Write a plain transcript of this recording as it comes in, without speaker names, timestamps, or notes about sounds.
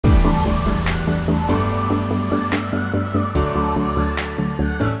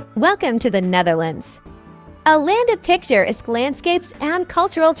Welcome to the Netherlands, a land of picturesque landscapes and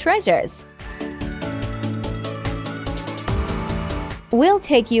cultural treasures. We'll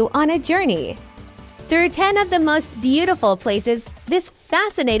take you on a journey through 10 of the most beautiful places this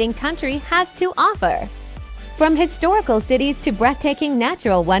fascinating country has to offer. From historical cities to breathtaking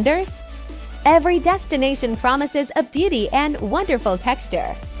natural wonders, every destination promises a beauty and wonderful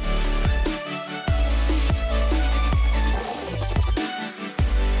texture.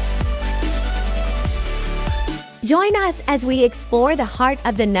 Join us as we explore the heart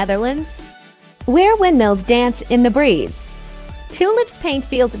of the Netherlands, where windmills dance in the breeze, tulips paint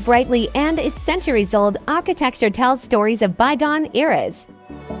fields brightly, and its centuries-old architecture tells stories of bygone eras.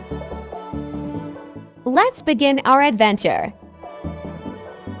 Let's begin our adventure.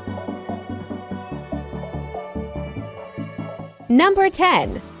 Number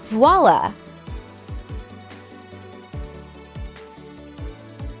 10. Zwolle.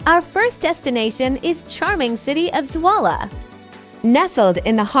 Our first destination is charming city of Zwolle, nestled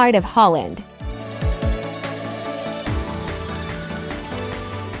in the heart of Holland.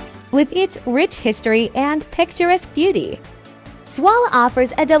 With its rich history and picturesque beauty, Zwolle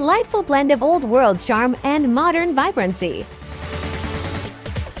offers a delightful blend of old-world charm and modern vibrancy.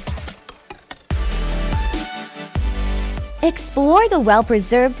 Explore the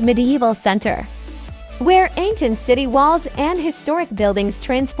well-preserved medieval center, where ancient city walls and historic buildings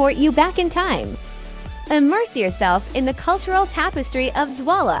transport you back in time. Immerse yourself in the cultural tapestry of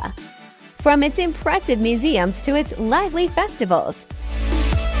Zwolle, from its impressive museums to its lively festivals.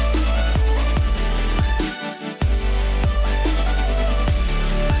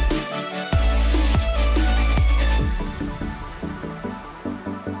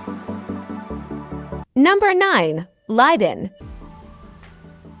 Number 9. Leiden.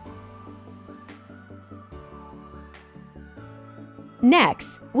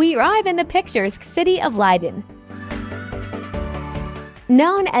 Next, we arrive in the picturesque city of Leiden.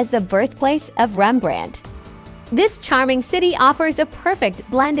 Known as the birthplace of Rembrandt, this charming city offers a perfect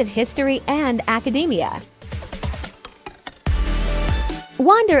blend of history and academia.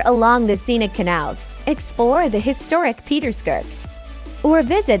 Wander along the scenic canals, explore the historic Pieterskerk, or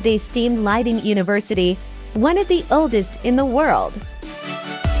visit the esteemed Leiden University, one of the oldest in the world.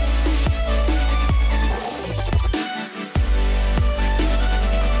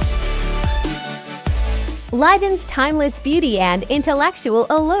 Leiden's timeless beauty and intellectual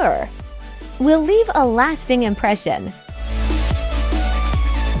allure will leave a lasting impression.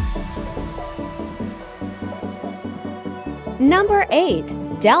 Number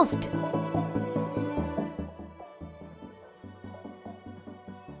 8. Delft.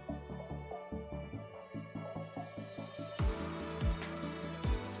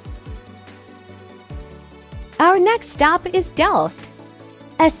 Our next stop is Delft,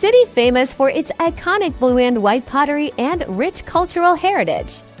 a city famous for its iconic blue and white pottery and rich cultural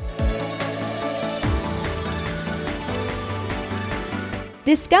heritage.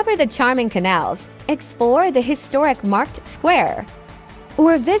 Discover the charming canals, explore the historic Markt Square,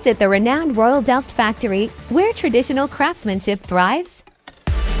 or visit the renowned Royal Delft factory, where traditional craftsmanship thrives.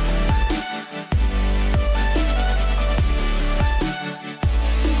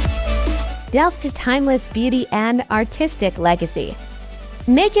 Delft's timeless beauty and artistic legacy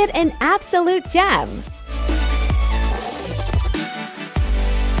make it an absolute gem.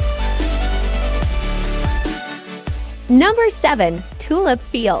 Number 7. Tulip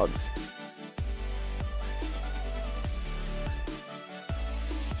fields.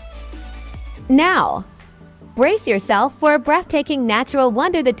 Now, brace yourself for a breathtaking natural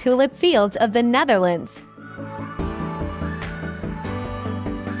wonder, the tulip fields of the Netherlands.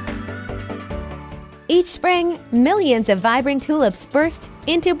 Each spring, millions of vibrant tulips burst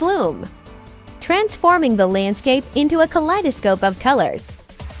into bloom, transforming the landscape into a kaleidoscope of colors.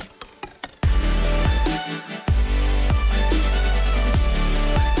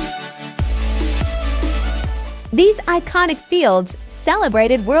 These iconic fields,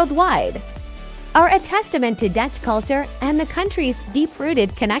 celebrated worldwide, are a testament to Dutch culture and the country's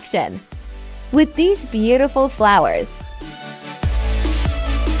deep-rooted connection with these beautiful flowers.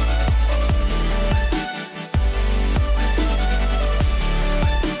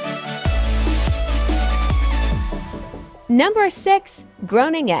 Number 6.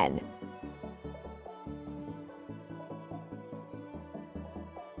 Groningen.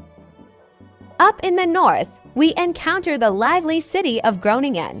 Up in the north, we encounter the lively city of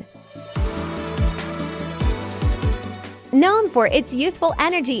Groningen. Known for its youthful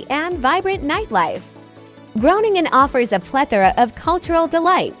energy and vibrant nightlife, Groningen offers a plethora of cultural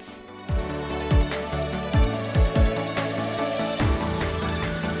delights.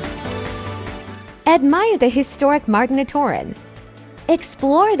 Admire the historic Madurodam.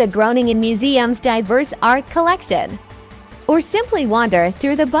 Explore the Groningen Museum's diverse art collection. Or simply wander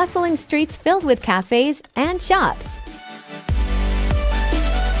through the bustling streets filled with cafes and shops.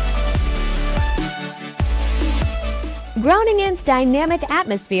 Groningen's dynamic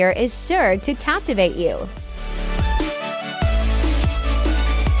atmosphere is sure to captivate you.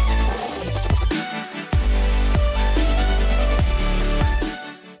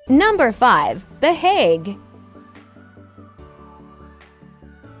 Number 5. The Hague.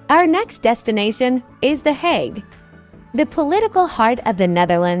 Our next destination is The Hague, the political heart of the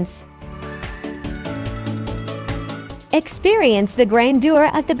Netherlands. Experience the grandeur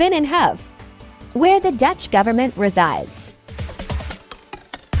of the Binnenhof, where the Dutch government resides.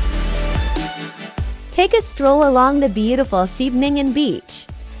 Take a stroll along the beautiful Scheveningen beach,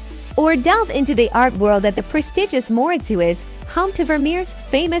 or delve into the art world at the prestigious Mauritshuis, home to Vermeer's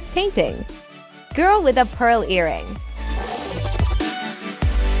famous painting, Girl with a Pearl Earring.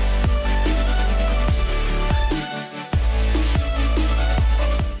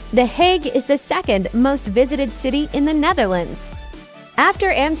 The Hague is the second most visited city in the Netherlands,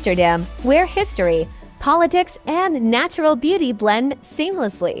 after Amsterdam, where history, politics, and natural beauty blend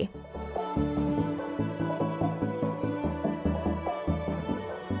seamlessly.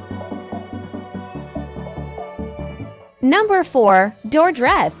 Number 4.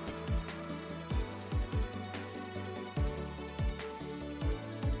 Dordrecht.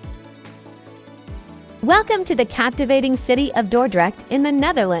 Welcome to the captivating city of Dordrecht in the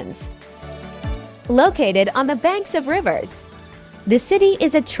Netherlands. Located on the banks of rivers, the city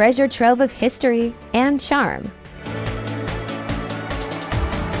is a treasure trove of history and charm.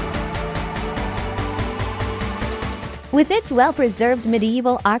 With its well-preserved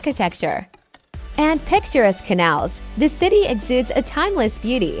medieval architecture and picturesque canals, the city exudes a timeless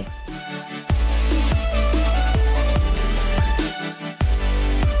beauty.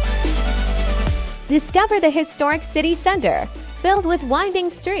 Discover the historic city center, filled with winding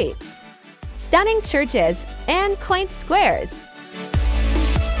streets, stunning churches, and quaint squares.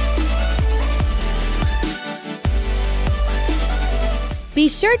 Be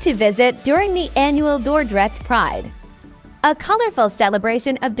sure to visit during the annual Dordrecht Pride, a colorful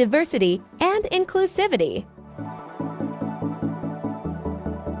celebration of diversity and inclusivity.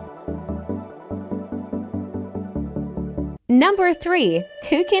 Number 3.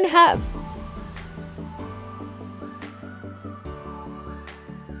 Keukenhof.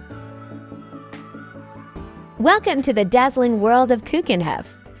 Welcome to the dazzling world of Keukenhof,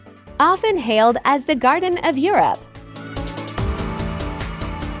 often hailed as the Garden of Europe.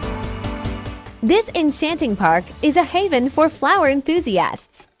 This enchanting park is a haven for flower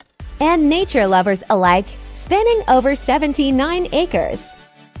enthusiasts and nature lovers alike, spanning over 79 acres.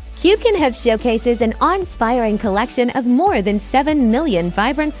 Keukenhof showcases an awe-inspiring collection of more than 7 million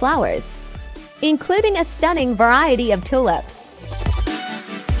vibrant flowers, including a stunning variety of tulips.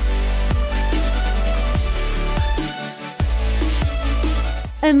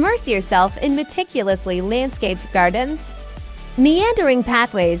 Immerse yourself in meticulously landscaped gardens, meandering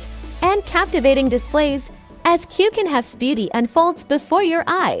pathways, and captivating displays as Keukenhof's beauty unfolds before your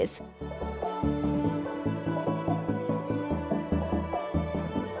eyes.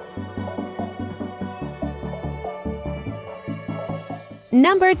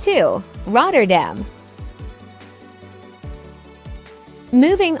 Number 2. Rotterdam.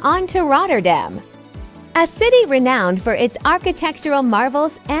 Moving on to Rotterdam, a city renowned for its architectural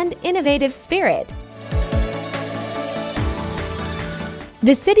marvels and innovative spirit.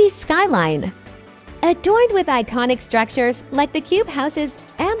 The city's skyline, adorned with iconic structures like the cube houses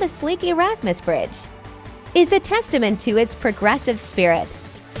and the sleek Erasmus Bridge, is a testament to its progressive spirit.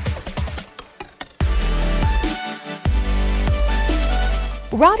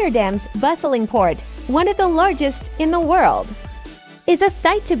 Rotterdam's bustling port, one of the largest in the world, is a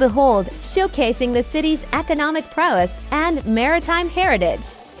sight to behold, showcasing the city's economic prowess and maritime heritage.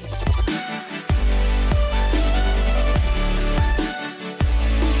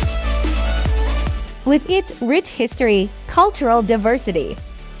 With its rich history, cultural diversity,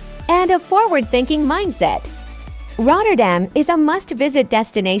 and a forward-thinking mindset, Rotterdam is a must-visit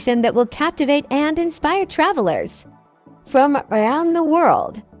destination that will captivate and inspire travelers from around the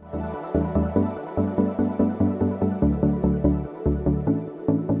world.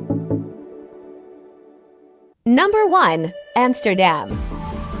 Number 1. Amsterdam.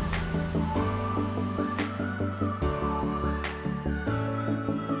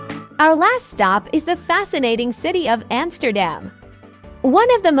 Our last stop is the fascinating city of Amsterdam, one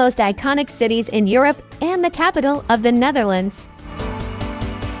of the most iconic cities in Europe and the capital of the Netherlands.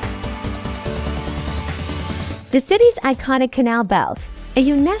 The city's iconic canal belt, a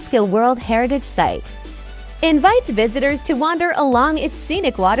UNESCO World Heritage Site, invites visitors to wander along its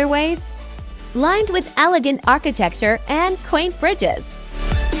scenic waterways, lined with elegant architecture and quaint bridges.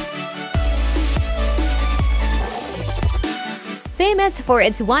 Famous for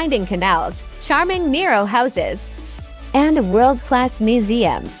its winding canals, charming narrow houses, and world-class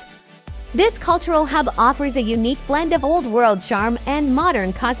museums, this cultural hub offers a unique blend of old-world charm and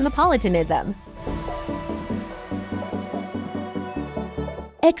modern cosmopolitanism.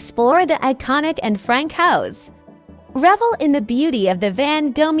 Explore the iconic Anne Frank House, revel in the beauty of the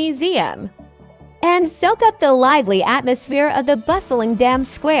Van Gogh Museum, and soak up the lively atmosphere of the bustling Dam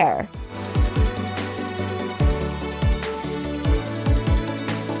Square.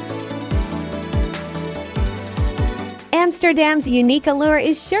 Amsterdam's unique allure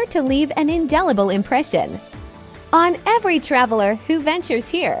is sure to leave an indelible impression on every traveler who ventures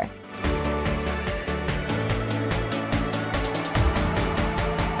here.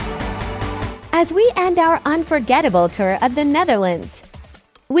 As we end our unforgettable tour of the Netherlands,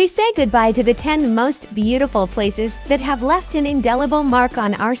 we say goodbye to the 10 most beautiful places that have left an indelible mark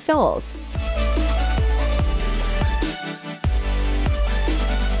on our souls.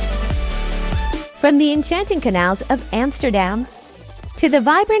 From the enchanting canals of Amsterdam to the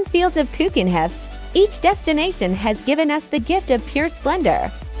vibrant fields of Keukenhof, each destination has given us the gift of pure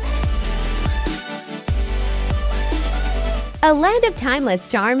splendor. A land of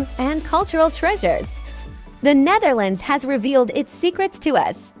timeless charm and cultural treasures, the Netherlands has revealed its secrets to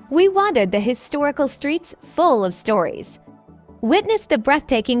us. We wandered the historical streets full of stories, witnessed the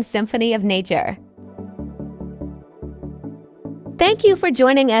breathtaking symphony of nature. Thank you for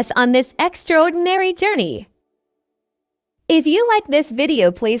joining us on this extraordinary journey. If you like this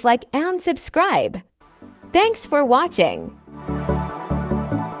video, please like and subscribe. Thanks for watching.